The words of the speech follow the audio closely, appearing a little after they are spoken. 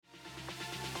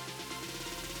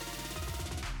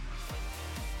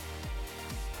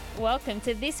Welcome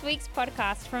to this week's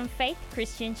podcast from Faith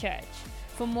Christian Church.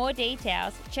 For more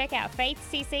details, check out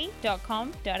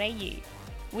faithcc.com.au.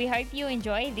 We hope you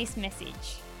enjoy this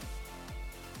message.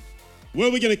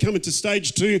 Well, we're going to come into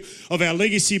stage 2 of our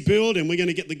legacy build, and we're going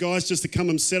to get the guys just to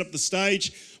come and set up the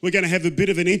stage. We're going to have a bit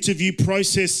of an interview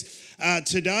process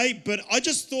today, but I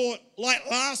just thought, like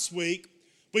last week,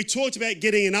 we talked about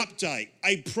getting an update,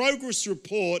 a progress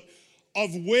report of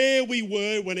where we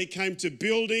were when it came to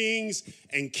buildings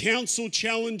and council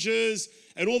challenges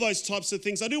and all those types of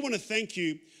things. I do want to thank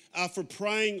you for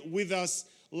praying with us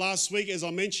last week. As I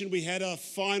mentioned, we had a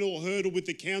final hurdle with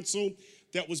the council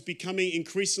that was becoming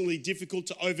increasingly difficult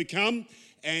to overcome.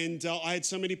 And I had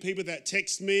so many people that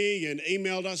texted me and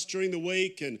emailed us during the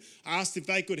week and asked if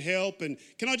they could help. And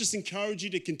can I just encourage you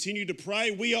to continue to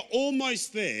pray? We are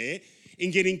almost there in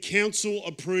getting council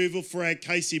approval for our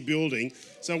Casey building.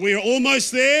 So we are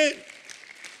almost there.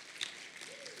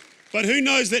 But who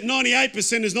knows that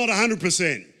 98% is not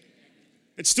 100%.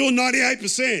 It's still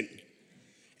 98%.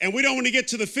 And we don't want to get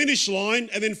to the finish line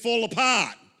and then fall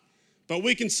apart. But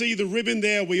we can see the ribbon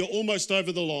there. We are almost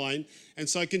over the line. And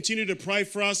so continue to pray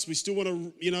for us. We still want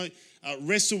to,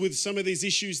 wrestle with some of these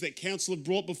issues that council have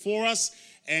brought before us.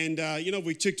 And,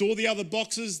 we ticked all the other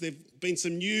boxes. There've been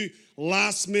some new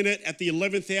last minute at the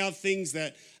 11th hour things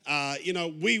that,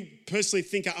 we personally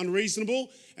think are unreasonable.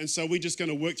 And so we're just going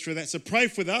to work through that. So pray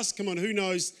with us. Come on, who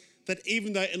knows that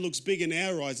even though it looks big in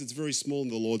our eyes, it's very small in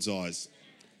the Lord's eyes.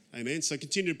 Amen. So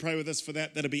continue to pray with us for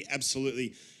that. That'll be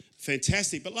absolutely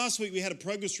fantastic. But last week we had a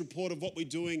progress report of what we're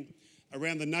doing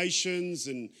around the nations,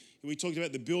 and we talked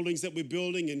about the buildings that we're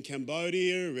building in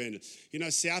Cambodia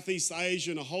and, Southeast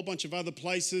Asia and a whole bunch of other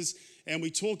places. And we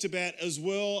talked about as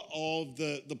well of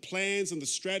the plans and the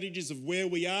strategies of where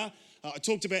we are. I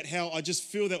talked about how I just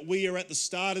feel that we are at the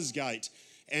starter's gate,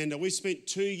 and we spent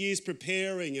 2 years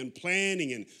preparing and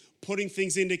planning and putting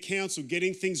things into council,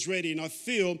 getting things ready. And I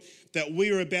feel that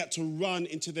we are about to run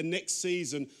into the next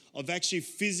season of actually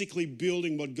physically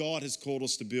building what God has called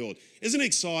us to build. Isn't it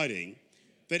exciting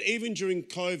that even during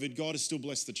COVID, God has still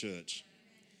blessed the church?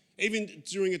 Even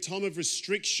during a time of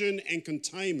restriction and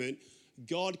containment,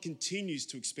 God continues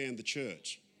to expand the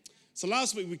church. So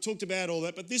last week we talked about all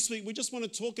that, but this week we just want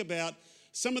to talk about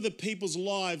some of the people's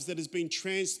lives that has been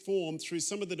transformed through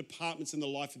some of the departments in the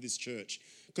life of this church.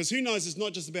 Because who knows, it's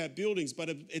not just about buildings, but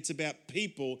it's about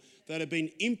people that have been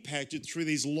impacted through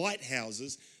these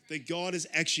lighthouses that God is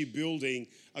actually building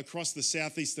across the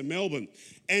southeast of Melbourne.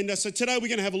 And so today we're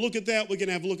going to have a look at that. We're going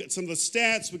to have a look at some of the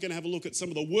stats. We're going to have a look at some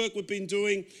of the work we've been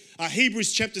doing.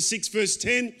 Hebrews chapter 6, verse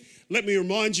 10. Let me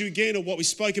remind you again of what we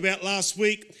spoke about last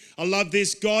week. I love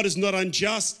this. God is not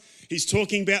unjust. He's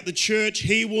talking about the church.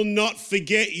 He will not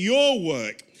forget your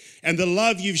work and the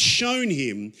love you've shown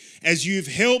him as you've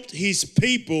helped his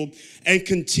people and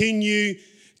continue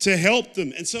to help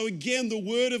them. And so again, the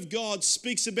word of God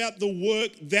speaks about the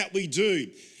work that we do.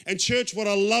 And church, what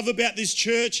I love about this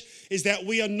church is that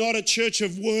we are not a church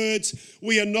of words.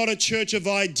 We are not a church of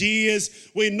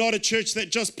ideas. We're not a church that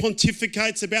just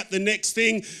pontificates about the next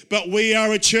thing, but we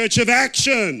are a church of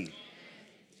action.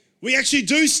 We actually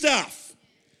do stuff.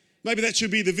 Maybe that should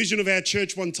be the vision of our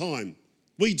church one time.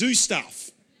 We do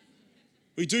stuff.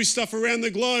 We do stuff around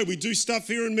the globe. We do stuff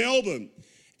here in Melbourne.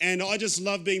 And I just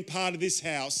love being part of this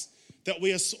house, that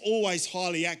we are always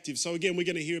highly active. So again, we're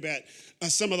going to hear about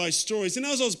some of those stories. And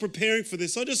as I was preparing for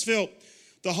this, I just felt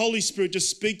the Holy Spirit just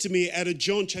speak to me out of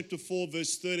John chapter 4,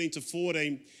 verse 13 to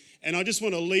 14. And I just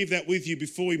want to leave that with you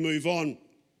before we move on.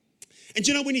 And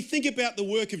when you think about the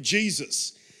work of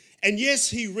Jesus, and yes,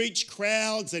 he reached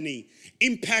crowds and he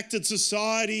impacted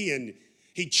society and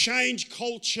he changed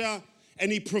culture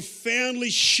and he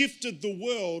profoundly shifted the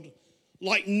world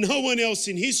like no one else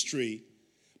in history.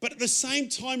 But at the same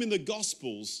time in the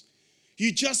Gospels,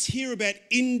 you just hear about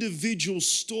individual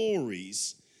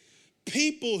stories,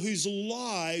 people whose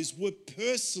lives were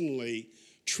personally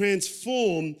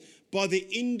transformed by the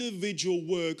individual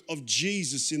work of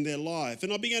Jesus in their life.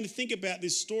 And I began to think about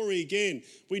this story again.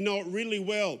 We know it really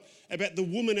well, about the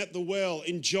woman at the well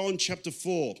in John chapter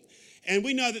 4. And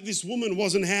we know that this woman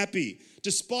wasn't happy.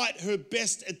 Despite her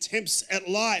best attempts at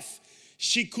life,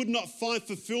 she could not find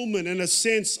fulfillment and a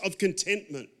sense of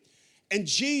contentment. And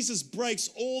Jesus breaks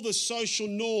all the social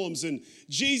norms, and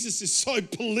Jesus is so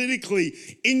politically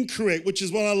incorrect, which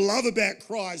is what I love about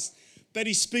Christ, that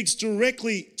he speaks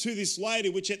directly to this lady,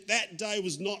 which at that day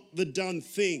was not the done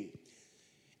thing.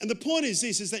 And the point is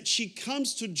this, is that she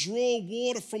comes to draw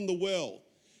water from the well.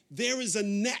 There is a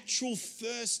natural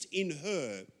thirst in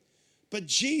her, but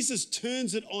Jesus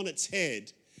turns it on its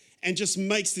head and just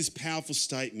makes this powerful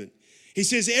statement. He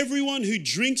says, everyone who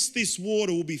drinks this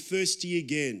water will be thirsty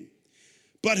again.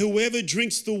 But whoever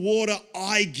drinks the water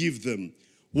I give them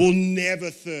will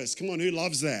never thirst. Come on, who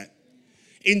loves that?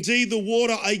 Indeed, the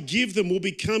water I give them will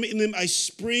become in them a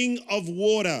spring of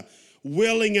water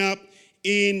welling up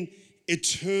in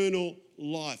eternal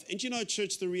life. And you know,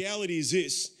 church, the reality is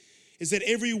this, is that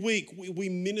every week we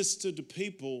minister to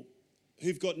people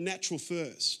who've got natural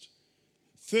thirst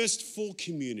for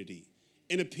community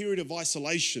in a period of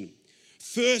isolation,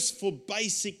 thirst for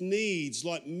basic needs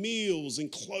like meals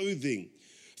and clothing,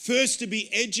 thirst to be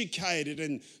educated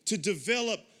and to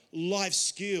develop life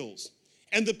skills.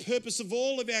 And the purpose of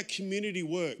all of our community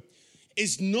work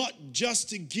is not just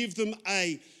to give them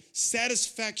a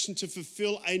satisfaction to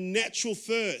fulfill a natural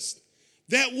thirst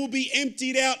that will be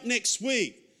emptied out next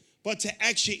week, but to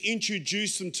actually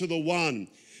introduce them to the one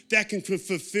that can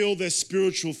fulfill their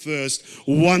spiritual thirst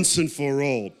once and for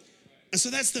all. And so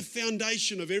that's the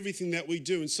foundation of everything that we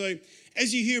do. And so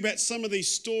as you hear about some of these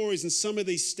stories and some of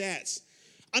these stats,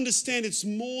 understand it's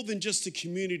more than just a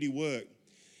community work.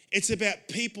 It's about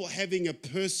people having a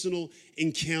personal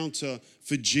encounter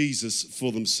for Jesus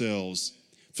for themselves,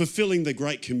 fulfilling the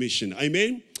Great Commission.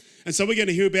 Amen? And so we're going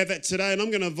to hear about that today, and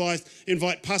I'm going to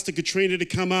invite Pastor Katrina to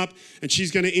come up, and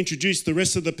she's going to introduce the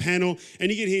rest of the panel, and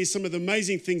you can hear some of the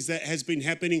amazing things that has been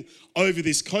happening over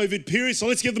this COVID period. So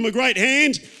let's give them a great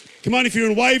hand. Come on, if you're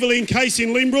in Waverley, in Casey, in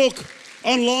Lynbrook,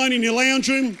 online in your lounge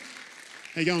room.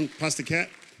 How you going, Pastor Kat?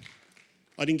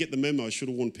 I didn't get the memo. I should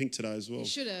have worn pink today as well. You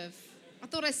should have. I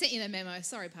thought I sent you the memo.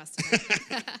 Sorry, Pastor.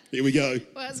 Here we go.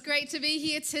 Well, it's great to be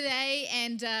here today,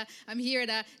 and I'm here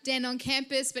at Dandenong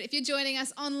campus. But if you're joining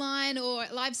us online or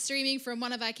live streaming from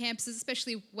one of our campuses,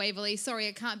 especially Waverley, sorry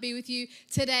I can't be with you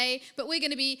today. But we're going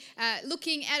to be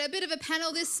looking at a bit of a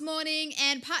panel this morning,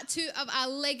 and part 2 of our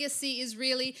legacy is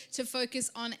really to focus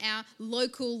on our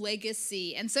local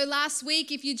legacy. And so last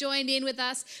week, if you joined in with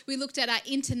us, we looked at our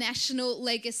international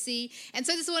legacy. And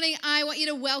so this morning, I want you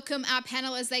to welcome our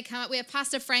panel as they come up. We have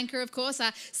Pastor Franker, of course,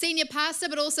 our senior pastor,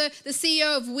 but also the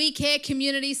CEO of We Care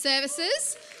Community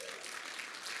Services.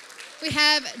 We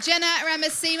have Jenna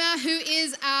Ramasima, who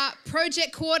is our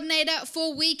project coordinator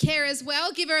for We Care as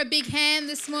well. Give her a big hand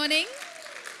this morning.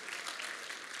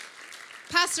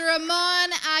 Pastor Ramon,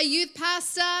 our youth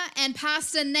pastor, and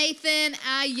Pastor Nathan,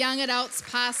 our young adults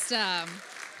pastor.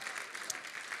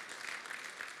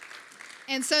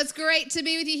 And so it's great to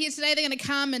be with you here today. They're going to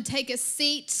come and take a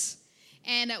seat.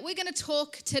 And we're going to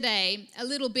talk today a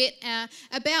little bit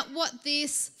about what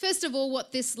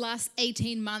this last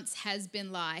 18 months has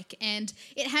been like. And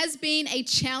it has been a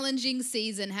challenging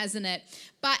season, hasn't it?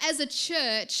 But as a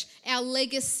church, our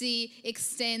legacy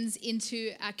extends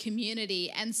into our community.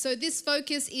 And so this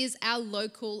focus is our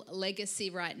local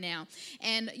legacy right now.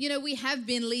 And, you know, we have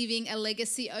been leaving a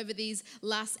legacy over these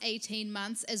last 18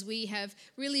 months as we have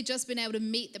really just been able to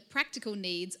meet the practical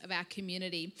needs of our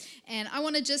community. And I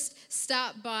want to just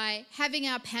start by having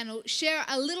our panel share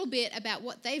a little bit about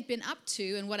what they've been up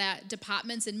to and what our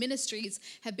departments and ministries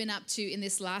have been up to in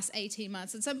this last 18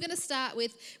 months. And so I'm going to start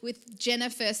with Jenna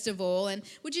first of all. And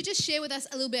would you just share with us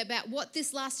a little bit about what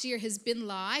this last year has been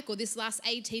like, or this last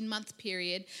 18-month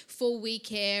period for We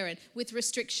Care, and with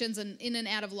restrictions and in and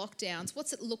out of lockdowns?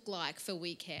 What's it look like for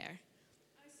We Care?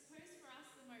 I suppose for us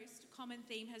the most common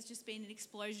theme has just been an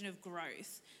explosion of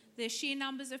growth. The sheer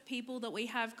numbers of people that we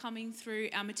have coming through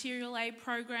our material aid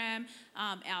program,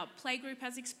 our playgroup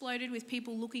has exploded with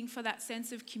people looking for that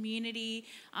sense of community.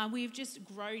 We've just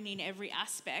grown in every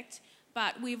aspect.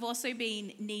 But we've also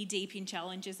been knee-deep in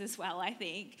challenges as well, I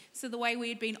think. So the way we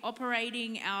had been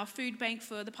operating our food bank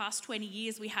for the past 20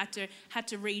 years, we had to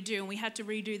redo, and we had to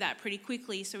redo that pretty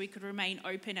quickly so we could remain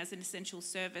open as an essential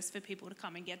service for people to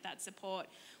come and get that support.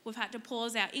 We've had to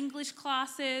pause our English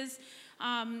classes,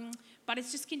 but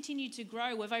it's just continued to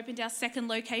grow. We've opened our second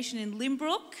location in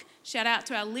Lynbrook. Shout out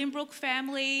to our Lynbrook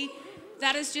family.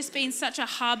 That has just been such a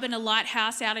hub and a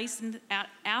lighthouse out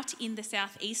in the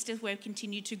southeast as we've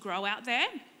continued to grow out there.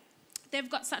 They've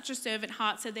got such a servant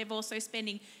heart, so they're also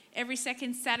spending every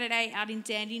second Saturday out in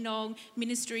Dandenong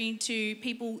ministering to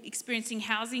people experiencing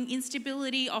housing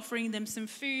instability, offering them some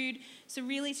food. So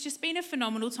really, it's just been a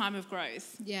phenomenal time of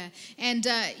growth. Yeah, and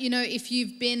you know, if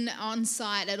you've been on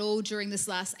site at all during this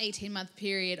last 18-month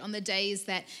period, on the days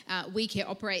that We Care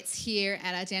operates here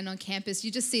at our Dandenong campus,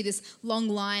 you just see this long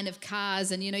line of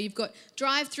cars, and you know, you've got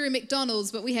drive-through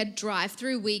McDonald's, but we had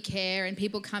drive-through We Care, and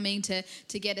people coming to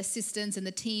get assistance, and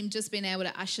the team just being able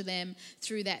to usher them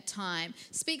through that time.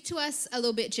 Speak to us a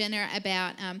little bit, Jenna,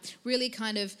 about really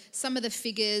kind of some of the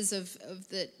figures of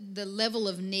the level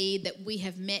of need that we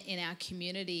have met in our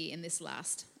community in this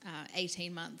last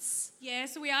 18 months. Yeah,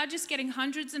 so we are just getting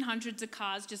hundreds and hundreds of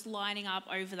cars just lining up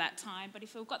over that time. But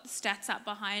if we've got the stats up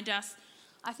behind us,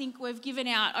 I think we've given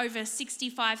out over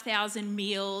 65,000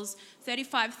 meals,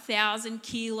 35,000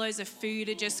 kilos of food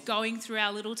are just going through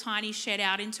our little tiny shed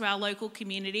out into our local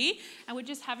community. And we're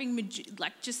just having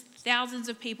just thousands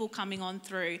of people coming on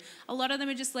through. A lot of them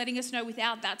are just letting us know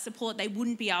without that support, they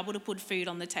wouldn't be able to put food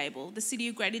on the table. The city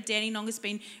of Greater Dandenong has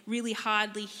been really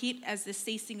hardly hit as the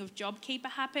ceasing of JobKeeper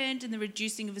happened and the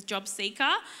reducing of Job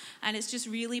Seeker. And it's just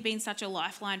really been such a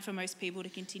lifeline for most people to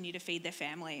continue to feed their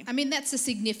family. I mean, that's a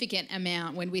significant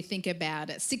amount when we think about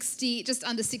it. Just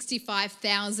under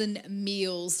 65,000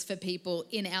 meals for people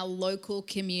in our local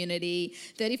community,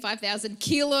 35,000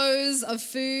 kilos of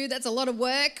food. That's a lot of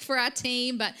work for our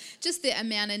team, but just the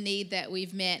amount of need that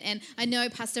we've met. And I know,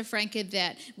 Pastor Franca,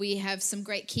 that we have some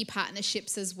great key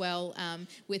partnerships as well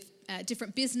with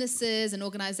different businesses and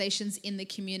organisations in the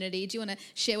community. Do you want to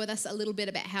share with us a little bit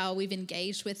about how we've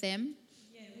engaged with them?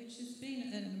 Yeah, which has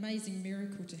been an amazing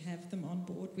miracle to have them on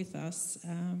board with us.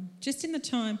 Just in the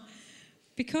time,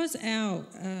 because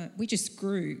we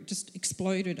just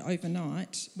exploded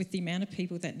overnight with the amount of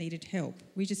people that needed help.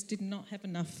 We just did not have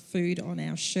enough food on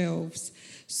our shelves.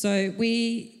 So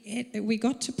we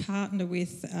got to partner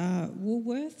with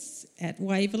Woolworths at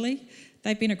Waverley.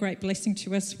 They've been a great blessing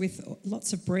to us with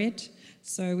lots of bread.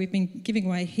 So we've been giving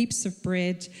away heaps of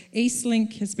bread.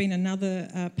 Eastlink has been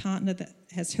another partner that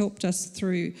has helped us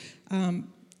through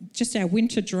just our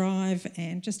winter drive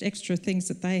and just extra things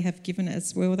that they have given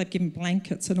as well. They've given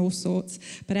blankets and all sorts.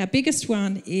 But our biggest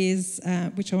one is,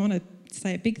 which I want to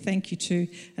say a big thank you to,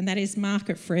 and that is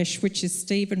Market Fresh, which is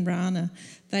Steve and Rana.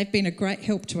 They've been a great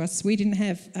help to us. We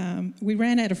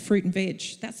ran out of fruit and veg.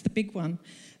 That's the big one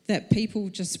that people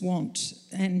just want,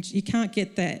 and you can't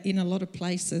get that in a lot of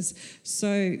places.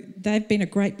 So they've been a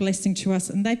great blessing to us,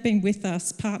 and they've been with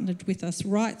us, partnered with us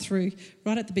right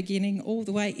at the beginning, all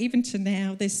the way, even to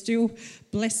now. They're still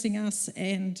blessing us,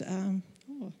 and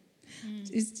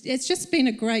it's just been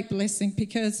a great blessing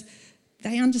because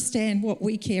they understand what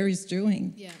We Care is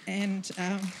doing. Yeah. And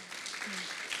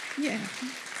yeah.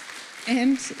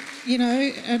 And,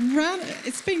 and Rana,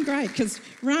 it's been great because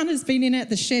Rana's been in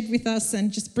at the shed with us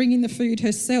and just bringing the food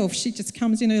herself. She just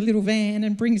comes in her little van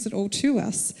and brings it all to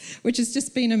us, which has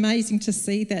just been amazing to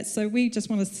see that. So we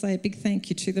just want to say a big thank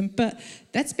you to them. But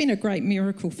that's been a great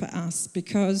miracle for us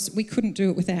because we couldn't do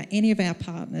it without any of our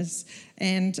partners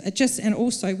and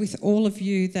also with all of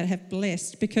you that have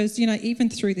blessed because, even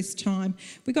through this time,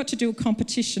 we got to do a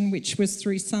competition which was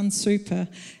through Sun Super.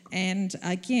 And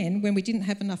again, when we didn't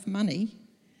have enough money,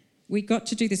 we got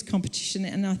to do this competition,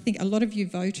 and I think a lot of you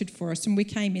voted for us, and we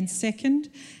came in second,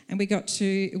 and we got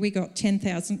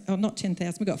 $10,000, or not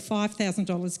 $10,000, we got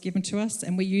 $5,000 given to us,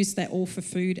 and we used that all for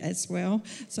food as well.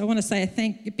 So I want to say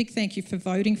a big thank you for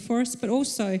voting for us, but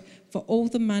also for all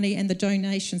the money and the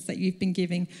donations that you've been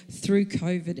giving through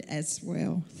COVID as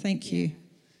well. Thank you.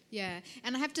 Yeah,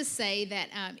 and I have to say that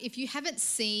if you haven't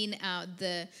seen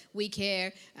the We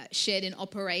Care shed in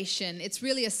operation, it's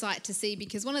really a sight to see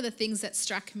because one of the things that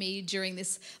struck me during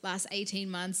this last 18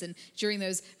 months and during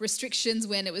those restrictions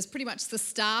when it was pretty much the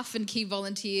staff and key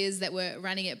volunteers that were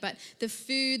running it, but the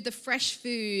food, the fresh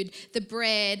food, the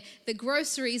bread, the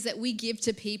groceries that we give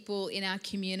to people in our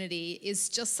community is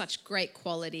just such great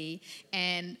quality.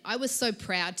 And I was so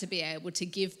proud to be able to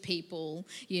give people,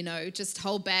 just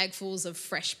whole bagfuls of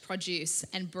fresh produce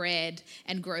and bread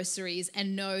and groceries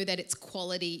and know that it's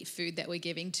quality food that we're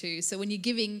giving to. So when you're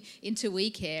giving into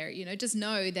We Care, just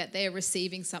know that they're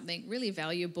receiving something really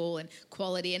valuable and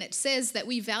quality. And it says that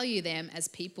we value them as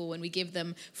people when we give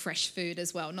them fresh food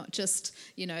as well, not just,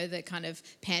 the kind of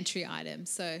pantry items.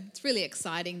 So it's really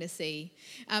exciting to see.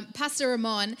 Pastor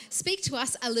Ramon, speak to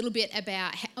us a little bit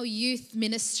about how youth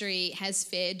ministry has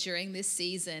fared during this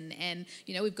season. And,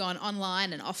 we've gone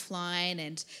online and offline.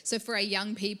 And so for our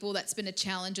young people, that's been a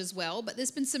challenge as well. But there's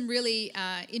been some really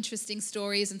interesting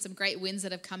stories and some great wins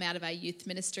that have come out of our youth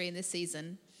ministry in this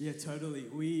season. Yeah, totally.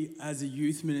 We, as a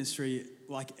youth ministry,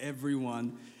 like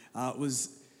everyone, was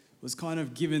kind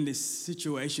of given this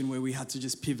situation where we had to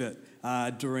just pivot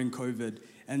during COVID.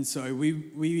 And so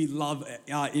we love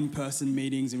our in-person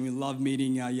meetings and we love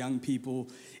meeting our young people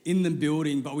in the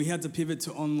building, but we had to pivot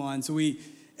to online. So we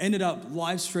ended up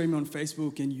live streaming on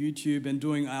Facebook and YouTube and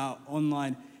doing our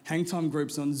online hang time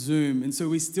groups on Zoom. And so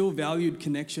we still valued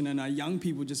connection, and our young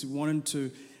people just wanted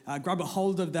to grab a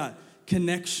hold of that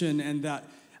connection and that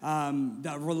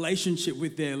relationship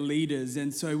with their leaders.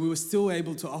 And so we were still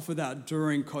able to offer that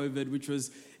during COVID, which was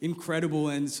incredible.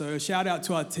 And so shout out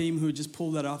to our team who just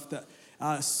pulled that off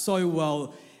so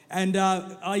well. And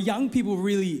our young people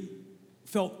really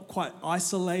felt quite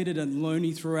isolated and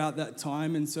lonely throughout that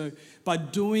time. And so by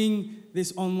doing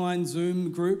this online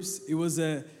Zoom groups, it was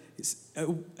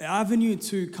avenue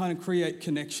to kind of create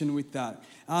connection with that.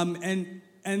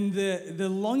 And the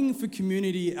longing for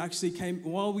community actually came,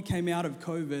 while we came out of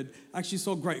COVID, actually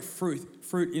saw great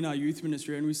fruit in our youth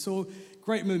ministry. And we saw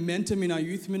great momentum in our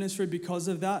youth ministry because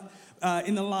of that.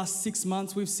 In the last 6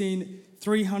 months, we've seen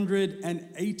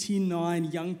 389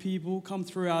 young people come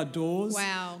through our doors.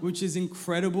 Wow. Which is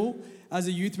incredible. As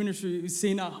a youth ministry, we've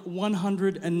seen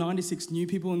 196 new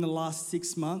people in the last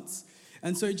 6 months.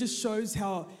 And so it just shows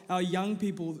how our young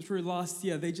people through last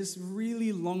year, they just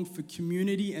really long for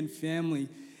community and family.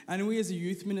 And we as a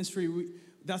youth ministry,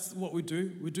 that's what we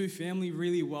do. We do family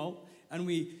really well. And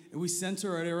we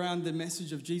center it around the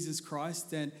message of Jesus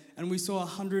Christ. And we saw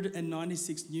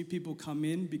 196 new people come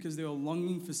in because they were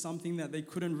longing for something that they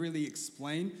couldn't really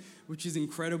explain, which is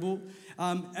incredible.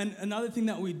 And another thing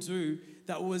that we do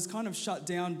that was kind of shut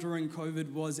down during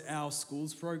COVID was our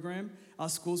schools program. Our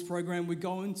schools program, we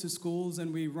go into schools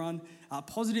and we run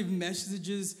positive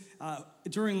messages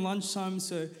during lunchtime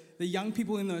so the young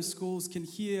people in those schools can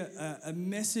hear a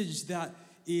message that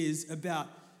is about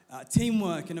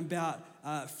teamwork and about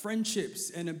friendships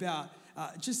and about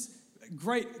just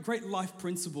great life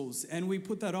principles. And we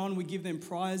put that on, we give them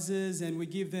prizes and we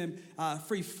give them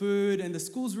free food, and the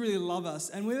schools really love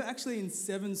us. And we're actually in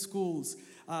 7 schools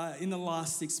in the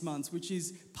last 6 months, which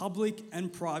is public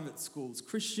and private schools,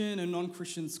 Christian and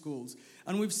non-Christian schools.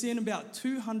 And we've seen about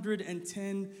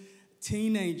 210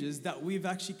 teenagers that we've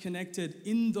actually connected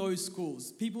in those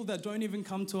schools. People that don't even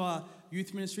come to our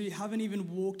youth ministry, haven't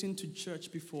even walked into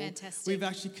church before. Fantastic. We've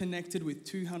actually connected with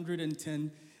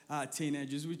 210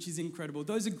 teenagers, which is incredible.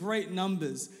 Those are great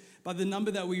numbers, but the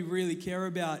number that we really care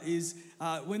about is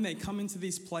when they come into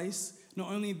this place,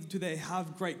 not only do they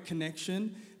have great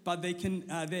connection, but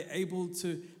they're able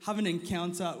to have an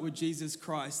encounter with Jesus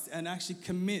Christ and actually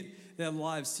commit their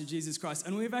lives to Jesus Christ.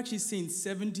 And we've actually seen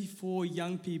 74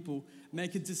 young people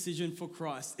make a decision for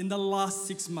Christ in the last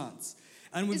 6 months.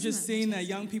 And we've just seen that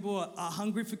young people are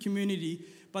hungry for community,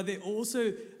 but they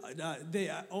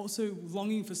are also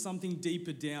longing for something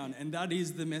deeper down, and that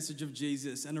is the message of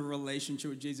Jesus and a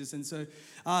relationship with Jesus. And so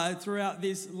throughout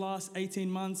this last 18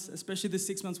 months, especially the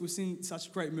 6 months, we've seen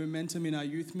such great momentum in our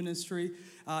youth ministry,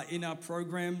 in our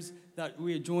programs that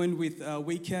we are joined with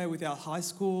WeCare, with our high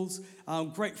schools,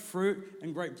 great fruit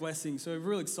and great blessing. So we're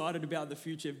really excited about the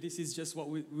future if this is just what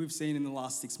we've seen in the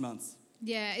last 6 months.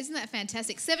 Yeah, isn't that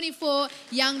fantastic? 74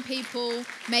 young people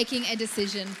making a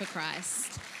decision for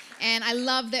Christ. And I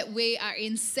love that we are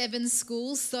in 7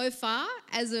 schools so far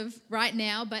as of right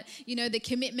now. But, you know, the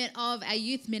commitment of our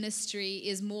youth ministry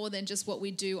is more than just what we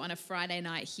do on a Friday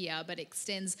night here, but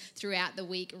extends throughout the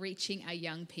week, reaching our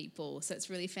young people. So it's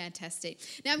really fantastic.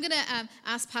 Now I'm going to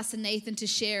ask Pastor Nathan to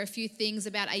share a few things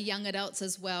about our young adults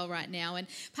as well right now. And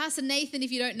Pastor Nathan,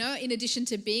 if you don't know, in addition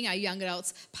to being our young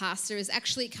adults pastor, is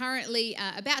actually currently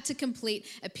about to complete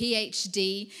a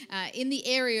PhD in the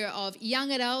area of young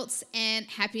adults and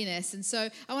happiness. And so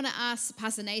I want to ask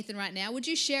Pastor Nathan right now, would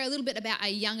you share a little bit about our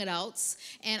young adults?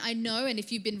 And I know, and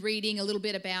if you've been reading a little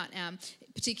bit about,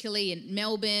 particularly in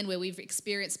Melbourne, where we've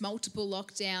experienced multiple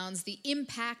lockdowns, the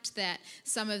impact that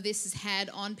some of this has had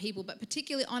on people, but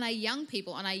particularly on our young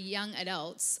people, on our young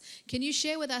adults. Can you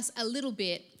share with us a little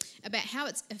bit about how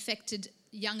it's affected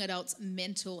young adults'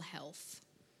 mental health?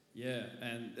 Yeah,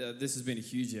 and this has been a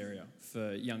huge area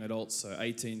for young adults, so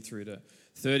 18 through to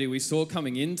 30. We saw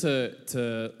coming into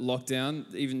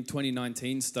lockdown, even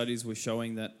 2019 studies were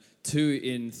showing that 2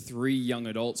 in 3 young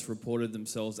adults reported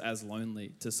themselves as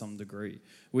lonely to some degree,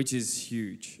 which is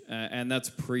huge, and that's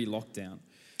pre-lockdown.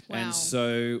 Wow. And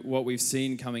so what we've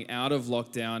seen coming out of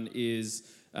lockdown is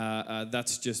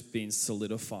that's just been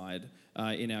solidified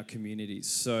in our communities.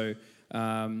 So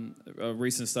a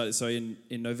recent study, so in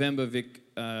November,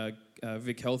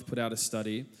 Vic Health put out a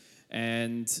study,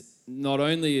 and not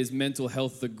only is mental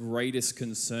health the greatest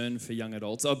concern for young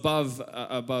adults,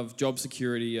 above job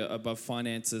security, above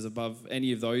finances, above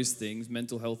any of those things,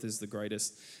 mental health is the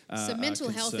greatest So mental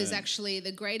health is actually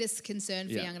the greatest concern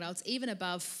for young adults, even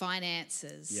above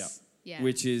finances. Yeah.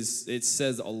 Which is, it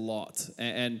says a lot.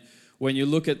 And when you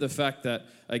look at the fact that,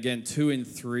 again, 2 in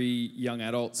 3 young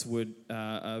adults would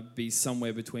be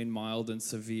somewhere between mild and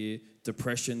severe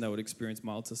depression, they would experience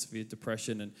mild to severe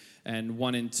depression, and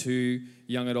 1 in 2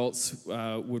 young adults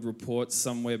would report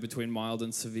somewhere between mild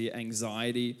and severe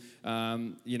anxiety.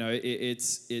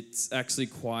 It's actually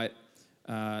quite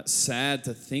sad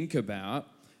to think about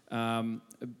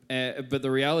But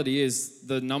the reality is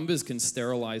the numbers can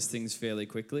sterilize things fairly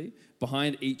quickly.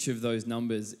 Behind each of those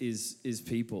numbers is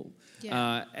people.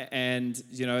 Yeah. And,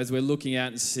 as we're looking at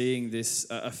and seeing this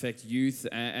affect youth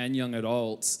and young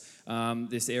adults,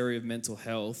 this area of mental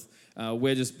health,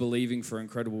 we're just believing for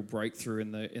incredible breakthrough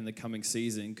in the coming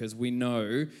season, because we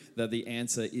know that the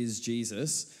answer is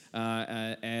Jesus.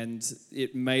 And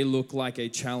it may look like a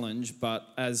challenge, but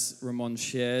as Ramon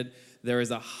shared, there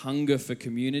is a hunger for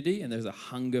community and there's a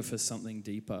hunger for something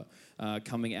deeper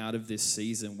coming out of this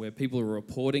season, where people are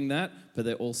reporting that, but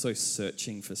they're also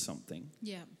searching for something.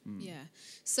 Yeah.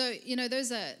 So,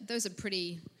 those are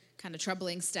pretty kind of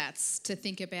troubling stats to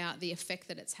think about the effect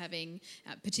that it's having,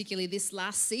 particularly this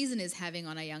last season is having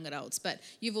on our young adults. But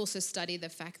you've also studied the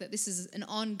fact that this is an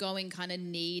ongoing kind of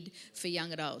need for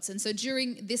young adults. And so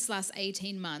during this last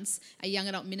 18 months, a young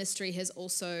adult ministry has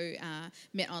also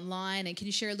met online. And can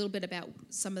you share a little bit about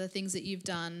some of the things that you've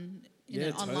done in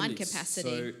an online capacity?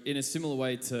 So in a similar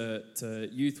way to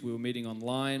youth, we were meeting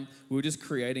online. We were just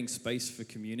creating space for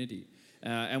community.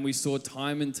 And we saw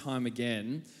time and time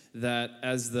again that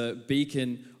as the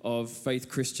beacon of Faith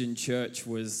Christian Church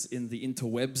was in the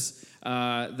interwebs,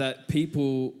 that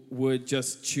people would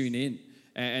just tune in.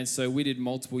 And so we did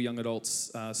multiple young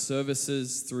adults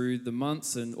services through the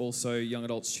months, and also young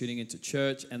adults tuning into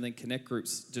church, and then connect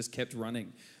groups just kept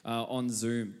running on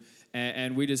Zoom.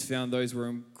 And we just found those were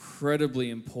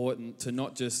incredibly important to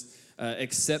not just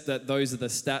accept that those are the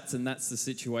stats and that's the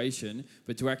situation,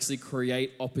 but to actually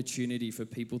create opportunity for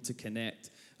people to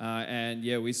connect.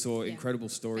 We saw incredible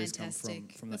stories come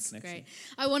from that connection. Great.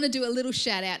 I want to do a little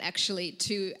shout out actually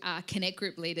to our Connect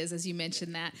Group leaders, as you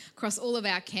mentioned that, across all of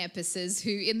our campuses, who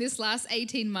in this last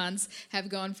 18 months have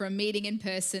gone from meeting in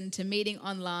person to meeting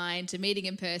online to meeting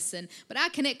in person. But our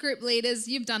Connect Group leaders,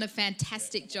 you've done a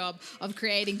fantastic job of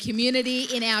creating community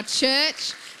in our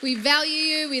church. We value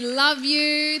you. We love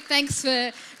you. Thanks for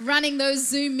running those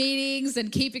Zoom meetings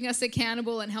and keeping us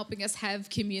accountable and helping us have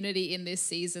community in this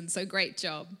season. So great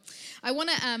job.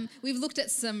 We've looked at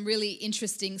some really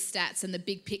interesting stats and the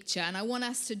big picture, and I want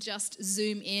us to just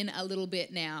zoom in a little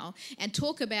bit now and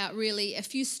talk about really a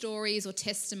few stories or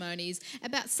testimonies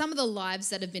about some of the lives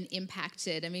that have been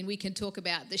impacted. I mean, we can talk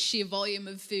about the sheer volume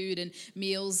of food and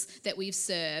meals that we've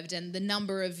served, and the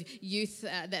number of youth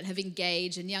that have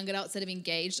engaged and young adults that have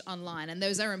engaged online, and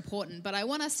those are important. But I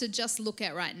want us to just look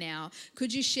at right now,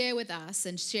 could you share with us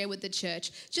and share with the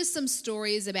church just some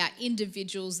stories about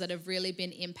individuals that have really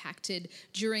been impacted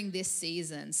during this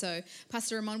season? So,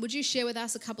 Pastor Ramon, would you share with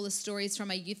us a couple of stories from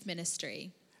our youth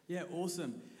ministry? Yeah,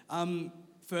 awesome.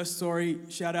 First story,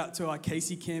 shout out to our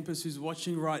Casey campus who's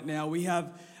watching right now. We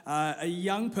have a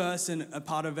young person, a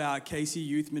part of our Casey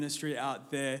youth ministry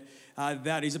out there,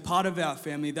 that is a part of our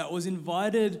family, that was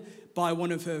invited by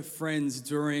one of her friends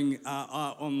during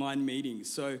our online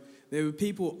meetings. So there were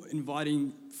people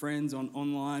inviting friends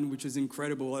online, which is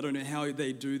incredible. I don't know how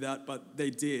they do that, but they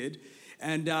did.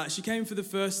 And she came for the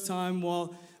first time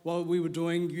while we were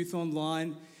doing youth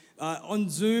online. On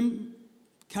Zoom,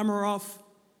 camera off,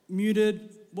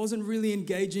 muted, wasn't really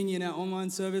engaging in our online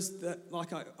service that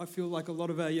I feel like a lot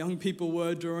of our young people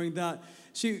were during that.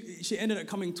 She ended up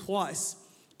coming twice.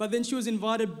 But then she was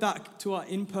invited back to our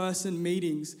in-person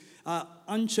meetings.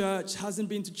 Unchurched, hasn't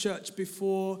been to church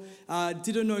before,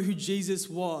 didn't know who Jesus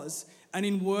was. And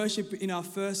in worship, in our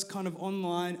first kind of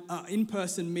online,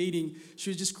 in-person meeting, she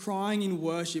was just crying in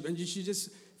worship, and she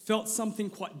just felt something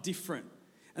quite different.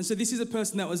 And so this is a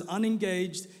person that was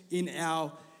unengaged in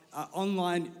our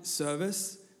online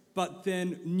service, but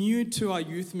then new to our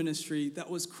youth ministry, that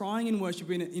was crying in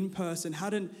worship in person,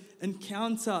 had an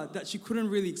encounter that she couldn't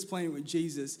really explain with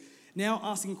Jesus. Now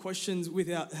asking questions with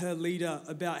her leader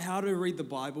about how to read the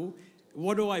Bible,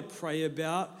 what do I pray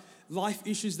about, life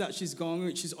issues that she's going,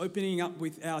 which she's opening up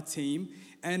with our team.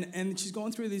 And she's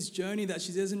gone through this journey that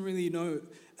she doesn't really know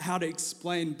how to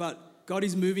explain, but God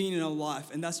is moving in her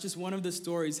life. And that's just one of the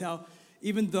stories, how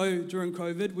even though during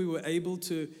COVID we were able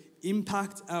to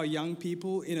impact our young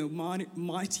people in a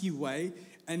mighty way,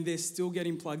 and they're still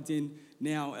getting plugged in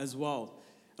now as well.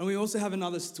 And we also have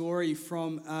another story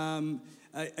from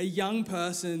a young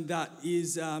person that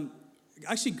is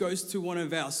actually goes to one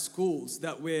of our schools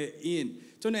that we're in.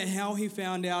 Don't know how he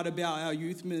found out about our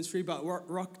youth ministry, but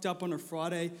rocked up on a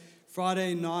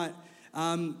Friday night,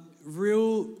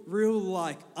 real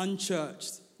like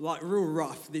unchurched, like real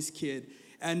rough, this kid.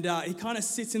 And he kind of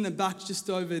sits in the back just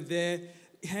over there,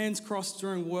 hands crossed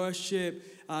during worship,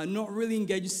 not really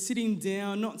engaged, just sitting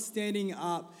down, not standing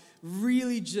up,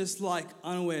 really just like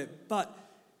unaware. But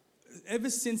ever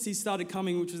since he started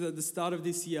coming, which was at the start of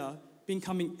this year, been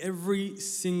coming every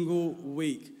single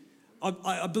week.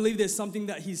 I believe there's something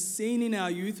that he's seen in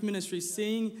our youth ministry,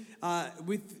 seeing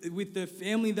with the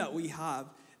family that we have,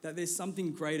 that there's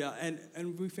something greater.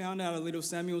 And we found out little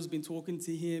Samuel's been talking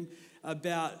to him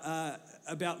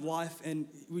about life, and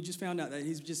we just found out that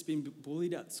he's just been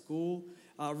bullied at school,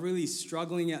 really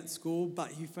struggling at school,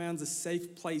 but he found a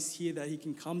safe place here that he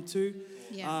can come to,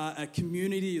 a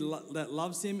community that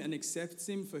loves him and accepts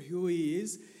him for who he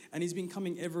is. And he's been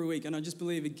coming every week. And I just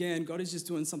believe, again, God is just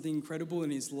doing something incredible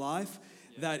in his life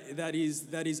that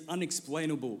is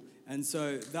unexplainable. And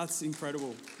so that's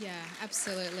incredible. Yeah,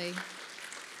 absolutely.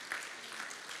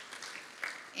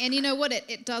 And you know what?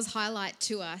 It does highlight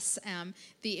to us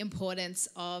the importance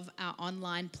of our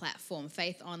online platform,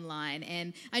 Faith Online.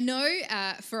 And I know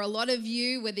for a lot of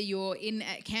you, whether you're in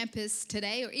at campus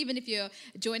today or even if you're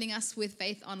joining us with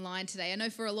Faith Online today, I know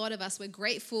for a lot of us, we're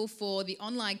grateful for the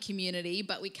online community,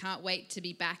 but we can't wait to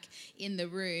be back in the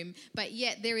room. But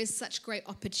yet there is such great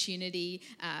opportunity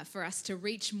for us to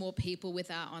reach more people with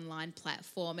our online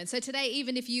platform. And so today,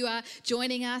 even if you are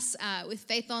joining us with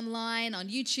Faith Online on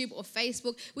YouTube or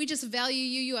Facebook, we just value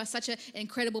you. You are such an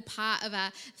incredible part of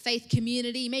our faith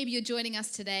community. Maybe you're joining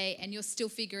us today and you're still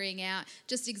figuring out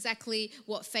just exactly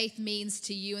what faith means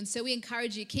to you. And so we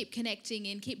encourage you, keep connecting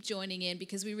in, keep joining in,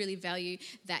 because we really value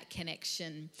that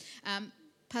connection.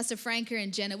 Pastor Franca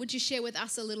and Jenna, would you share with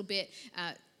us a little bit,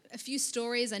 a few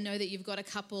stories? I know that you've got a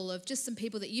couple of just some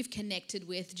people that you've connected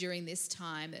with during this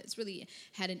time that's really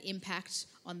had an impact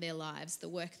on their lives, the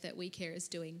work that We Care is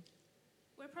doing.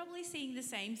 We're probably seeing the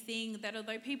same thing, that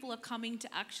although people are coming to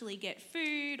actually get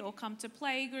food or come to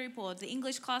playgroup or the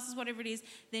English classes, whatever it is,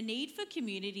 the need for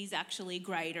community is actually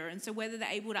greater. And so whether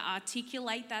they're able to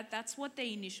articulate that, that's what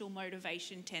the initial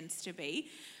motivation tends to be.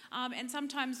 And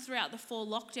sometimes throughout the 4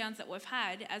 lockdowns that we've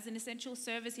had, as an essential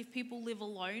service, if people live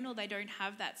alone or they don't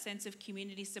have that sense of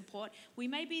community support, we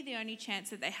may be the only chance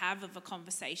that they have of a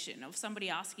conversation, of somebody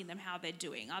asking them how they're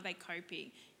doing, are they coping?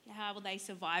 How are they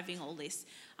surviving all this?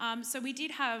 So we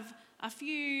did have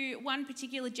one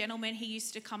particular gentleman, he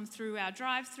used to come through our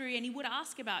drive-through and he would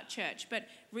ask about church, but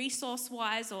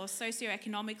resource-wise or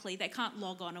socioeconomically, they can't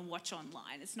log on and watch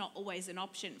online. It's not always an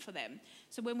option for them.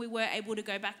 So when we were able to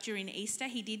go back during Easter,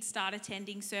 he did start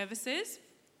attending services.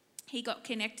 He got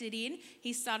connected in.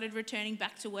 He started returning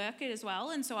back to work as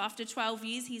well. And so after 12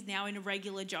 years, he's now in a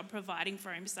regular job providing for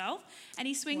himself. And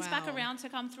he swings back around to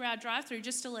come through our drive-through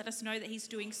just to let us know that he's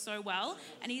doing so well.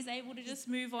 And he's able to just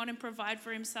move on and provide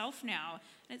for himself now.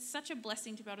 And it's such a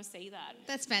blessing to be able to see that.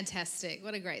 That's fantastic.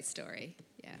 What a great story.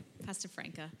 Yeah. Pastor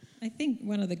Franca. I think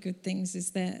one of the good things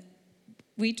is that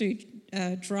we do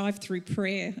drive-through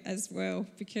prayer as well,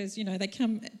 because, you know,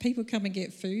 people come and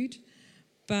get food.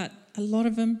 But a lot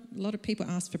of people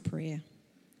ask for prayer.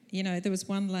 You know, there was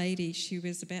one lady, she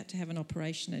was about to have an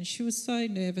operation and she was so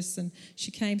nervous, and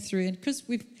she came through, and because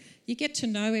you get to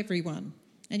know everyone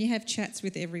and you have chats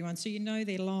with everyone, so you know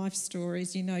their life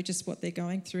stories, you know just what they're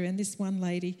going through. And this one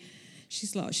lady, she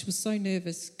was so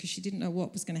nervous because she didn't know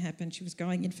what was going to happen. She was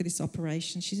going in for this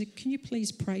operation. She said, "Can you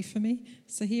please pray for me?"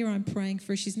 So here I'm praying for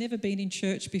her. She's never been in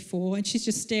church before, and she's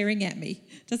just staring at me.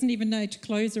 Doesn't even know to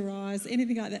close her eyes,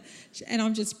 anything like that. And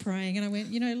I'm just praying, and I went,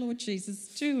 you know, Lord Jesus,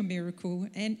 do a miracle.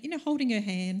 And, you know, holding her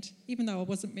hand, even though I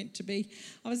wasn't meant to be.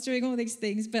 I was doing all these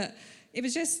things, but it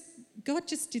was just, God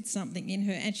just did something in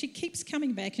her. And she keeps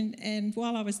coming back, and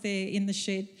while I was there in the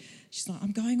shed, she's like,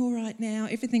 "I'm going all right now.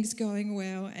 Everything's going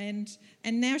well." And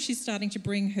now she's starting to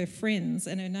bring her friends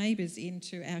and her neighbours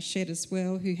into our shed as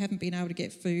well, who haven't been able to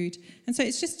get food. And so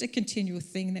it's just a continual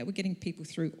thing that we're getting people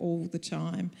through all the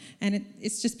time. And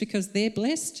it's just because they're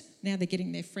blessed, now they're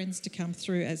getting their friends to come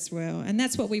through as well. And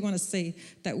that's what we want to see,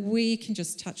 that we can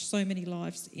just touch so many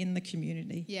lives in the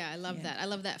community. Yeah, I love that. I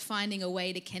love that, finding a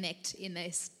way to connect in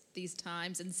these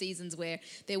times and seasons where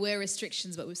there were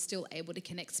restrictions, but we're still able to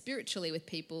connect spiritually with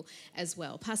people as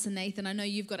well. Pastor Nathan, I know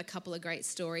you've got a couple of great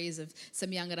stories of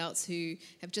some young adults who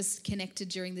have just connected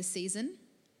during this season.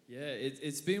 Yeah,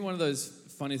 it's been one of those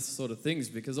funny sort of things,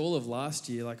 because all of last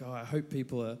year, I hope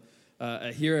people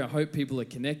are here. I hope people are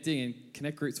connecting, and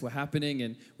connect groups were happening,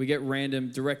 and we get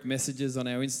random direct messages on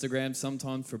our Instagram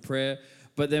sometimes for prayer.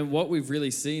 But then what we've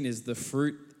really seen is the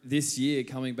fruit this year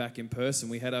coming back in person.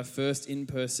 We had our first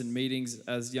in-person meetings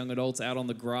as young adults out on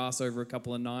the grass over a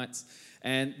couple of nights.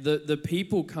 And the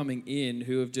people coming in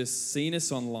who have just seen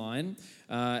us online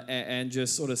and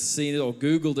just sort of seen it or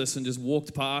Googled us and just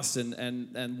walked past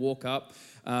and walk up,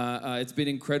 it's been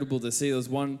incredible to see. There was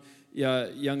one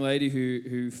young lady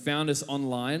who found us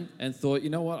online and thought, you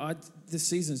know what, this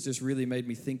season's just really made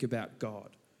me think about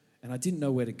God. And I didn't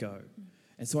know where to go.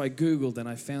 And so I Googled and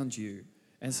I found you.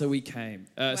 And so we came.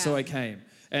 So I came.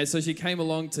 And so she came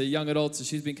along to young adults, and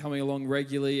she's been coming along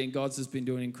regularly, and God's just been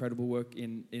doing incredible work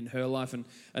in her life. And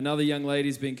another young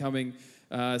lady's been coming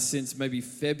since maybe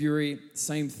February.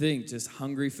 Same thing, just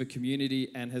hungry for community,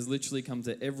 and has literally come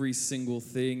to every single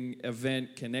thing,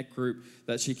 event, connect group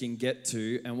that she can get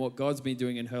to. And what God's been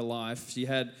doing in her life, she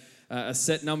had a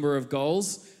set number of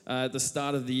goals at the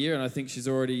start of the year, and I think she's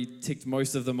already ticked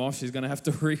most of them off. She's going to have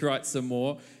to rewrite some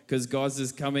more because God's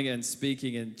just coming and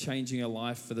speaking and changing her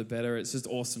life for the better. It's just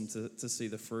awesome to see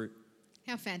the fruit.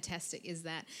 How fantastic is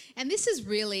that? And this is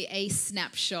really a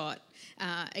snapshot,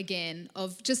 again,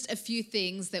 of just a few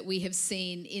things that we have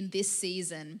seen in this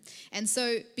season. And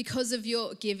so because of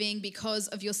your giving, because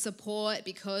of your support,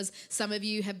 because some of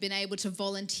you have been able to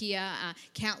volunteer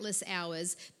countless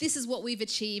hours, this is what we've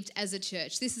achieved as a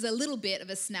church. This is a little bit of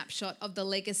a snapshot of the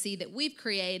legacy that we've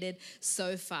created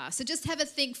so far. So just have a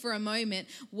think for a moment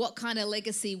what kind of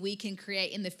legacy we can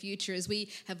create in the future, as we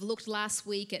have looked last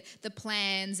week at the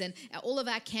plans and all of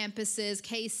our campuses,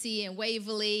 KC and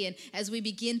Waverley, and as we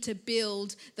begin to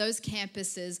build those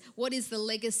campuses, what is the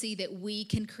legacy that we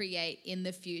can create in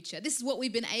the future? This is what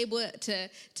we've been able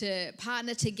to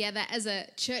partner together as a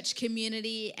church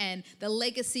community, and the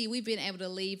legacy we've been able to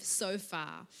leave so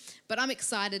far. But I'm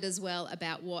excited as well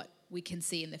about what we can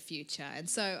see in the future. And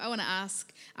so I want to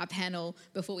ask our panel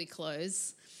before we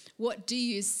close, what do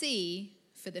you see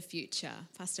for the future?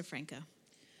 Pastor Franca.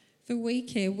 For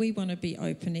WeCare, we want to be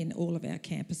open in all of our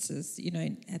campuses. You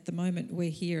know, at the moment we're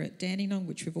here at Dandenong,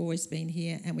 which we've always been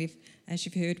here, and we've, as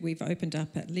you've heard, we've opened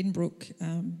up at Lynbrook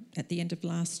at the end of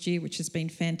last year, which has been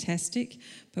fantastic.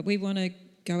 But we want to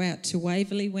go out to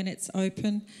Waverley when it's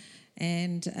open,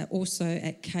 and also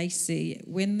at KC.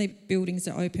 When the buildings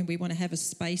are open, we want to have a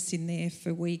space in there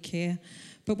for WeCare.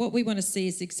 But what we want to see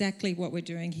is exactly what we're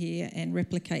doing here and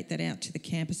replicate that out to the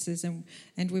campuses.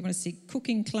 And we want to see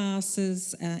cooking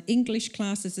classes, English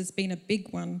classes has been a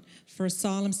big one for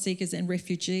asylum seekers and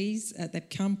refugees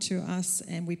that come to us,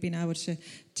 and we've been able to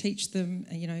teach them,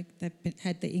 you know, they've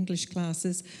had the English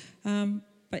classes. And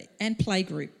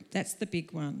playgroup, that's the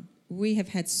big one. We have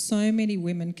had so many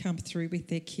women come through with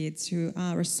their kids who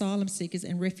are asylum seekers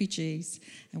and refugees,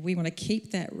 and we want to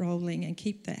keep that rolling and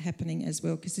keep that happening as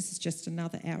well, because this is just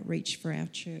another outreach for our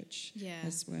church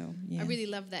as well. Yeah. I really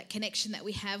love that connection that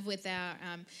we have with our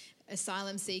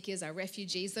asylum seekers, our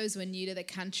refugees, those who are new to the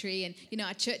country. And, you know,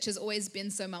 our church has always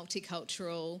been so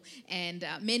multicultural, and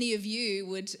many of you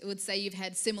would say you've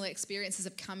had similar experiences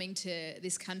of coming to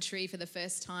this country for the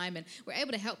first time, and we're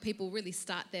able to help people really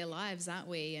start their lives, aren't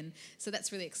we? And so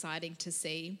that's really exciting to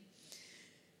see.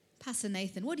 Pastor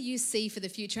Nathan, what do you see for the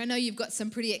future? I know you've got some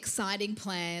pretty exciting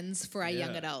plans for our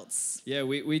young adults. Yeah,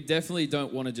 we definitely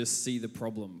don't want to just see the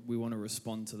problem. We want to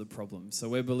respond to the problem. So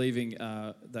we're believing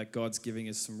that God's giving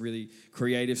us some really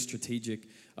creative, strategic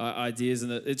ideas,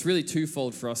 and it's really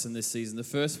twofold for us in this season. The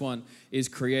first one is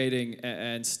creating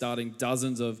and starting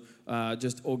dozens of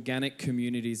just organic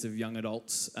communities of young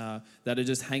adults that are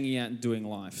just hanging out and doing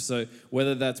life. So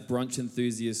whether that's brunch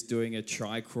enthusiasts doing a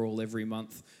chai crawl every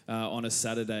month on a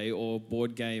Saturday, or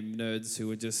board game nerds who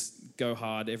would just go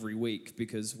hard every week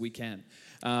because we can.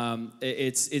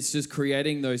 It's just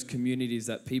creating those communities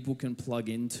that people can plug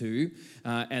into,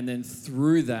 and then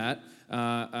through that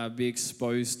be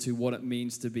exposed to what it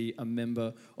means to be a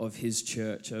member of his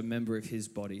church, a member of his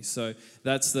body. So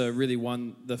that's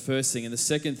the first thing. And the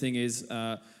second thing is,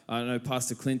 I know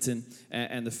Pastor Clinton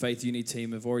and the Faith Uni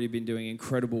team have already been doing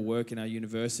incredible work in our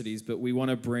universities, but we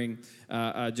want to bring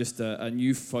just a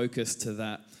new focus to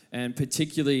that, and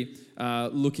particularly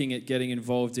looking at getting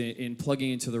involved in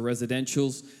plugging into the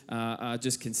residentials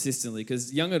just consistently,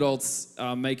 because young adults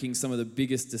are making some of the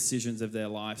biggest decisions of their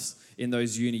lives in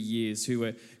those uni years, who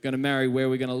are going to marry, where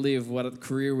we're going to live, what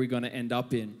career we're going to end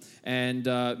up in. And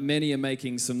many are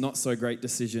making some not so great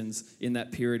decisions in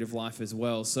that period of life as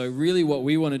well. So really what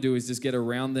we want to do is just get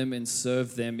around them and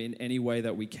serve them in any way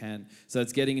that we can. So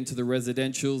it's getting into the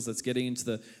residentials, that's getting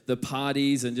into the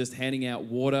parties and just handing out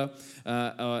water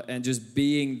and just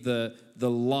being the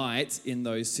light in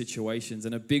those situations.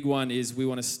 And a big one is we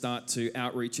want to start to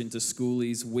outreach into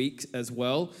Schoolies Week as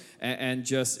well, and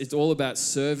just it's all about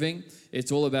serving.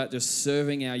 It's all about just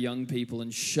serving our young people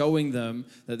and showing them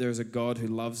that there is a God who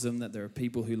loves them, that there are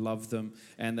people who love them,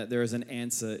 and that there is an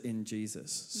answer in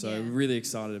Jesus. So really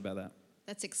excited about that.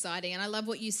 That's exciting. And I love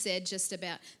what you said just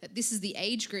about that this is the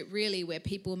age group really where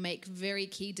people make very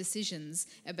key decisions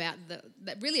about that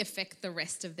really affect the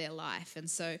rest of their life. And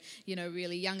so,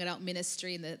 really young adult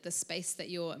ministry and the space that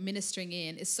you're ministering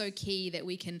in is so key that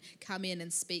we can come in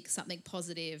and speak something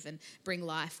positive and bring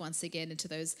life once again into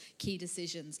those key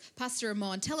decisions. Pastor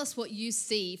Ramon, tell us what you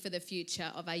see for the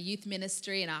future of our youth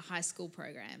ministry and our high school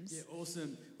programs. Yeah,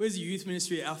 awesome. Where's the youth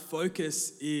ministry? Our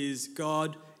focus is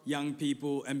God, young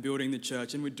people, and building the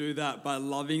church. And we do that by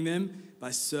loving them, by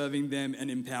serving them,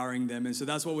 and empowering them. And so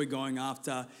that's what we're going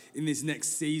after in this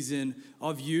next season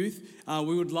of youth.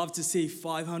 We would love to see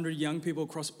 500 young people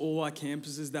across all our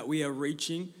campuses that we are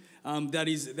reaching. That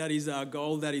is our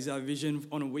goal. That is our vision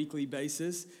on a weekly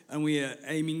basis. And we are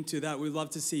aiming to that. We'd love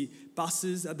to see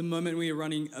buses. At the moment, we are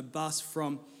running a bus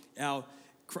from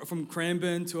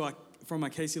Cranbourne to from our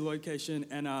Casey location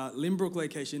and our Lynbrook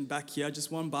location back here,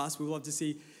 just one bus. We'd love to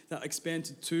see that expand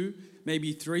to 2,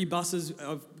 maybe 3 buses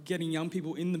of getting young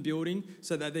people in the building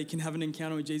so that they can have an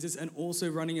encounter with Jesus, and also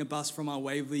running a bus from our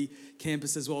Waverley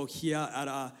campus as well here at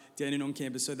our Dandenong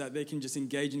campus so that they can just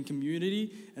engage in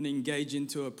community and engage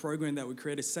into a program that would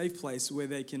create a safe place where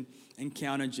they can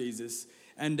encounter Jesus.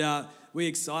 And we're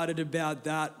excited about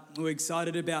that. We're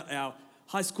excited about our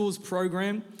high schools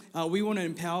program. We want to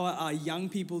empower our young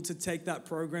people to take that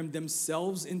program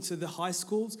themselves into the high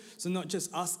schools. So not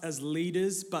just us as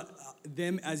leaders, but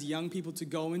them as young people to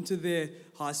go into their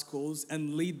high schools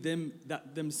and lead them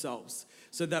themselves,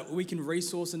 so that we can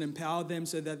resource and empower them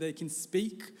so that they can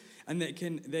speak and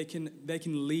they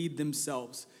can lead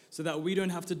themselves. So that we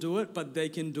don't have to do it, but they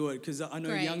can do it. Because I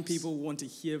know Great. Young people want to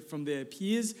hear from their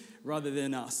peers rather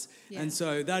than us. Yeah. And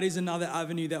so that is another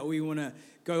avenue that we want to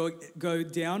go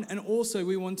down. And also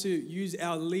we want to use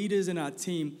our leaders and our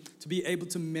team to be able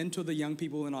to mentor the young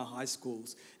people in our high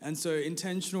schools. And so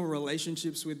intentional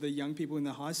relationships with the young people in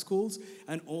the high schools,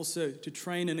 and also to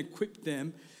train and equip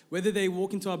them, whether they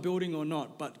walk into our building or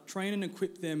not, but train and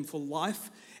equip them for life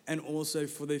and also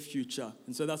for their future.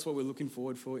 And so that's what we're looking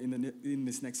forward for in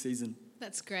this next season.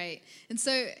 That's great. And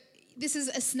so this is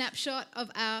a snapshot of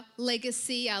our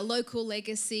legacy, our local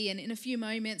legacy. And in a few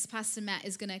moments, Pastor Matt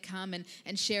is going to come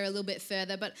and share a little bit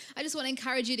further. But I just want to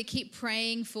encourage you to keep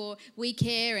praying for We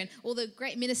Care and all the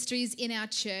great ministries in our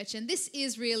church. And this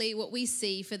is really what we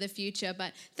see for the future.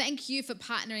 But thank you for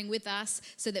partnering with us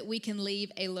so that we can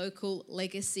leave a local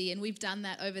legacy. And we've done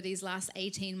that over these last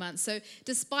 18 months. So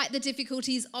despite the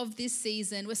difficulties of this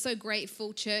season, we're so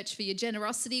grateful, church, for your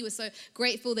generosity. We're so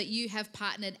grateful that you have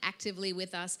partnered actively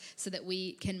with us so that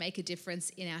we can make a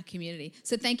difference in our community.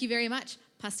 So thank you very much.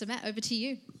 Pastor Matt, over to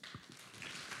you.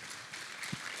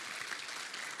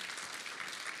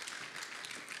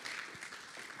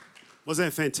 Wasn't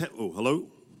that fantastic? Oh, hello?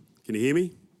 Can you hear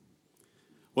me?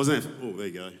 Wasn't that... Oh, there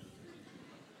you go. I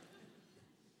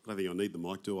don't think I need the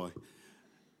mic, do I?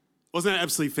 Wasn't that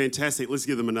absolutely fantastic? Let's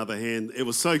give them another hand. It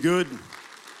was so good.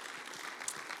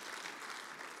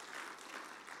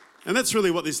 And that's really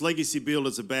what this Legacy Build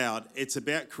is about. It's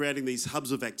about creating these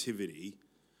hubs of activity,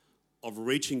 of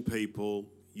reaching people,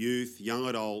 youth, young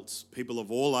adults, people of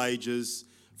all ages,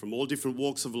 from all different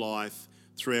walks of life,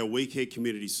 through our We Care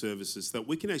community services, so that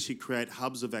we can actually create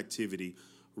hubs of activity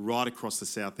right across the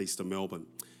southeast of Melbourne.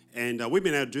 And we've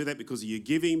been able to do that because of your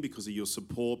giving, because of your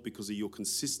support, because of your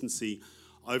consistency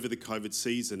over the COVID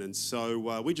season. And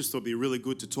so we just thought it'd be really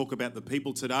good to talk about the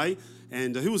people today.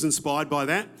 And who was inspired by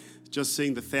that? Just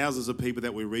seeing the thousands of people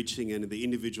that we're reaching and the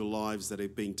individual lives that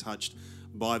have been touched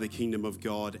by the kingdom of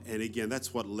God. And again,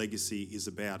 that's what Legacy is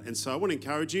about. And so I want to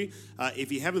encourage you,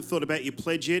 if you haven't thought about your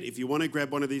pledge yet, if you want to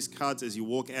grab one of these cards as you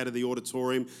walk out of the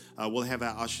auditorium, we'll have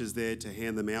our ushers there to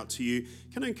hand them out to you.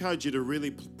 Can I encourage you to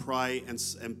really pray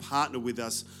and partner with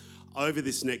us over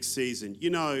this next season?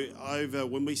 You know, over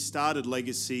when we started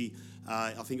Legacy,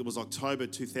 I think it was October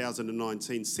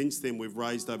 2019. Since then, we've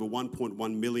raised over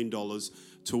 $1.1 million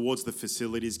towards the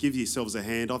facilities. Give yourselves a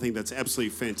hand. I think that's absolutely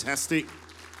fantastic.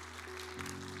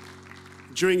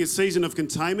 During a season of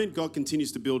containment, God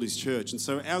continues to build his church. And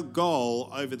so our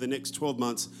goal over the next 12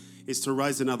 months is to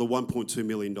raise another $1.2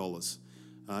 million.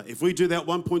 If we do that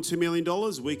 $1.2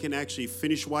 million, we can actually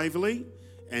finish Waverley.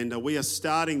 And we are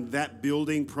starting that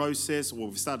building process. Well,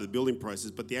 we've started the building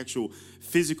process, but the actual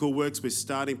physical works we're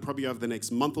starting probably over the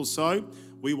next month or so.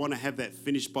 We want to have that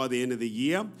finished by the end of the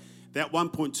year. That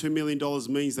 $1.2 million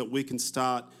means that we can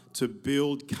start to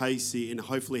build Casey and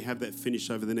hopefully have that finished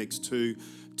over the next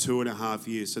 2.5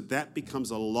 years. So that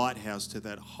becomes a lighthouse to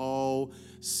that whole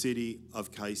city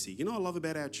of Casey. You know what I love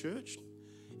about our church?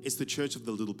 It's the church of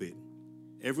the little bit.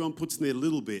 Everyone puts in their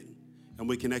little bit, and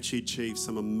we can actually achieve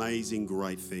some amazing,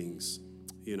 great things,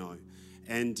 you know.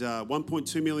 And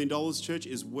 $1.2 million, church,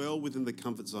 is well within the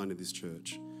comfort zone of this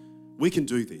church. We can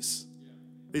do this.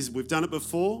 We've done it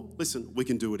before. Listen, we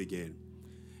can do it again.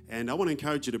 And I want to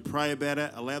encourage you to pray about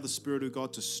it. Allow the Spirit of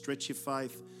God to stretch your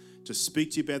faith, to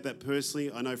speak to you about that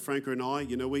personally. I know Franca and I,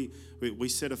 we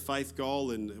set a faith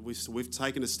goal and we've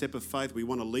taken a step of faith. We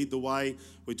want to lead the way.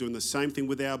 We're doing the same thing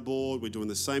with our board. We're doing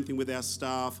the same thing with our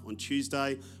staff. On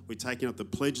Tuesday, we're taking up the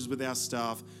pledges with our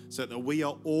staff so that we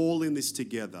are all in this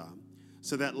together.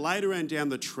 So that later on down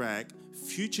the track,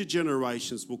 future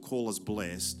generations will call us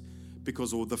blessed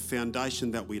because of the foundation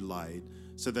that we laid,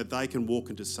 so that they can walk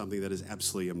into something that is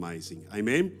absolutely amazing.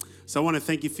 Amen? So I want to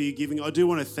thank you for your giving. I do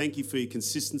want to thank you for your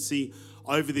consistency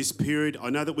over this period.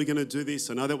 I know that we're going to do this.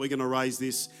 I know that we're going to raise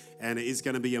this, and it is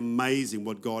going to be amazing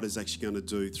what God is actually going to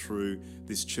do through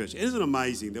this church. Isn't it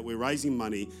amazing that we're raising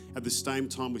money at the same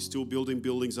time we're still building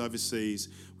buildings overseas,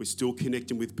 we're still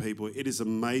connecting with people? It is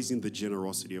amazing, the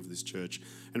generosity of this church.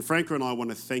 And Franca and I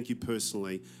want to thank you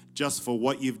personally just for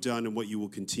what you've done and what you will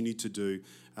continue to do.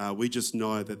 We just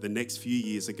know that the next few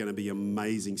years are going to be an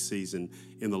amazing season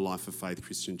in the Life of Faith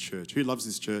Christian Church. Who loves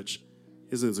this church?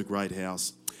 Isn't it a great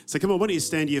house? So come on, why don't you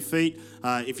stand to your feet?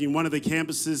 If you're in one of the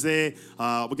campuses there,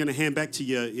 we're going to hand back to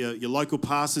your local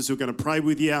pastors who are going to pray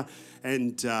with you.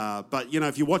 But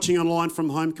if you're watching online from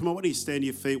home, come on, why don't you stand to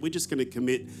your feet? We're just going to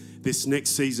commit this next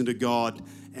season to God,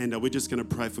 and we're just going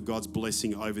to pray for God's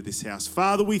blessing over this house.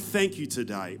 Father, we thank you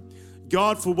today,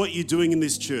 God, for what you're doing in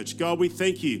this church. God, we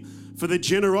thank you for the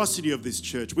generosity of this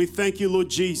church. We thank you, Lord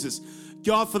Jesus,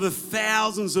 God, for the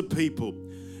thousands of people,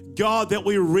 God, that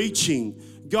we're reaching,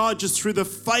 God, just through the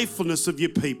faithfulness of your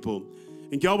people.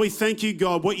 And God, we thank you,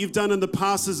 God, what you've done in the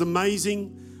past is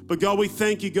amazing. But God, we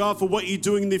thank you, God, for what you're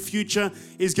doing in the future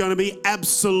is going to be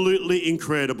absolutely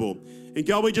incredible. And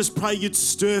God, we just pray you'd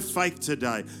stir faith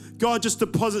today. God, just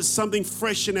deposit something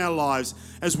fresh in our lives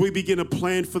as we begin to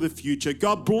plan for the future.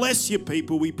 God, bless your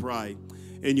people, we pray,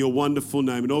 in your wonderful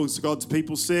name. And all God's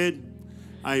people said,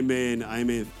 amen,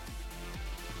 amen.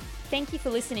 Thank you for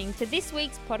listening to this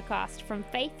week's podcast from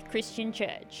Faith Christian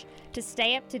Church. To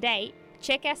stay up to date,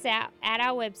 check us out at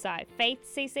our website,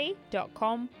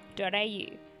 faithcc.com.au.